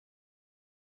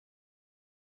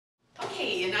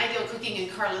in Ideal Cooking in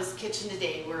Carla's kitchen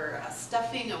today. We're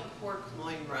stuffing a pork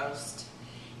loin roast,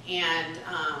 and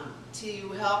to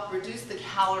help reduce the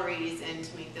calories and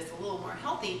to make this a little more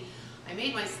healthy, I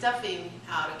made my stuffing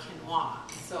out of quinoa.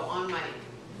 So on my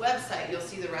website you'll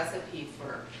see the recipe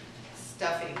for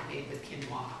stuffing made with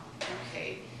quinoa.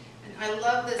 Okay, and I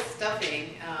love this stuffing.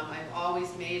 I've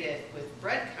always made it with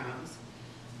breadcrumbs,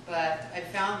 but I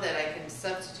found that I can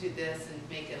substitute this and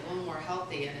make it a little more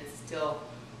healthy, and it's still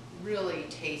really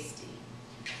tasty.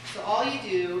 So all you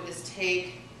do is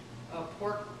take a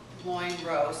pork loin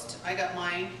roast. I got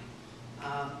mine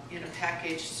in a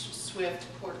packaged Swift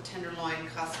pork tenderloin.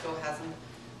 Costco has them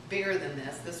bigger than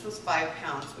this. This was 5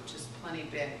 pounds, which is plenty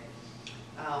big.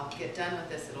 I'll get done with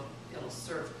this, it'll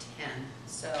serve 10.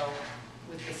 So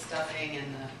with the stuffing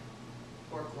and the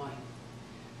pork loin.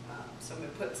 So I'm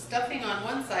going to put stuffing on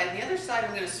one side, and the other side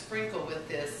I'm going to sprinkle with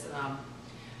this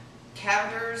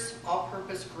Cavender's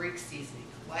all-purpose Greek seasoning,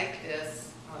 like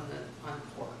this on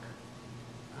pork.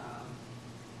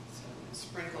 So I'm going to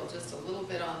sprinkle just a little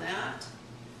bit on that.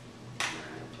 And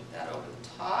I'm going to put that over the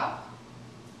top,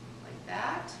 like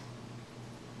that.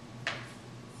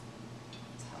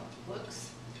 That's how it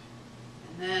looks.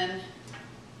 And then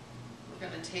we're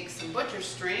going to take some butcher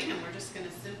string, and we're just going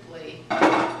to simply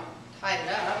tie it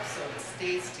up so it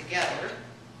stays together.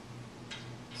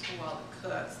 So while it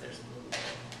cooks, there's a little bit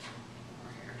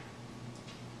more here.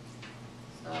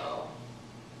 So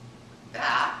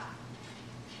that,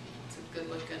 it's a good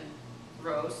looking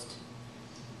roast.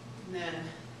 And then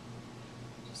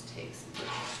just take some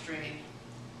butcher string,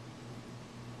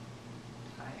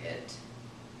 tie it.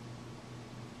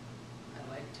 I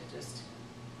like to just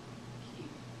keep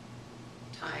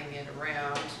tying it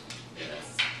around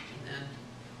this, and then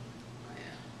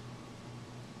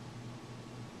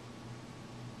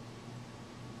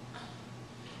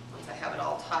once I have it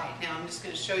all tied. Now I'm just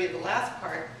going to show you the last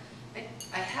part.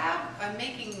 I'm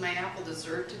making my apple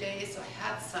dessert today, so I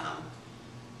had some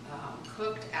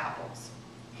cooked apples,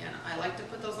 and I like to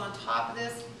put those on top of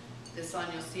this. This one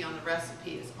you'll see on the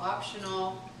recipe is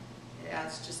optional. It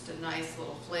adds just a nice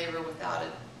little flavor without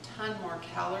a ton more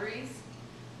calories.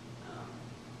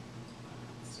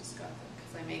 It's just got that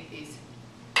because I make these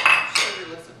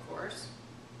sugarless, of course.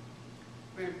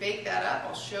 We're going to bake that up.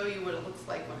 I'll show you what it looks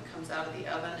like when it comes out of the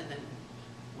oven, and then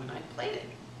when I plate it.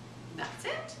 And that's it.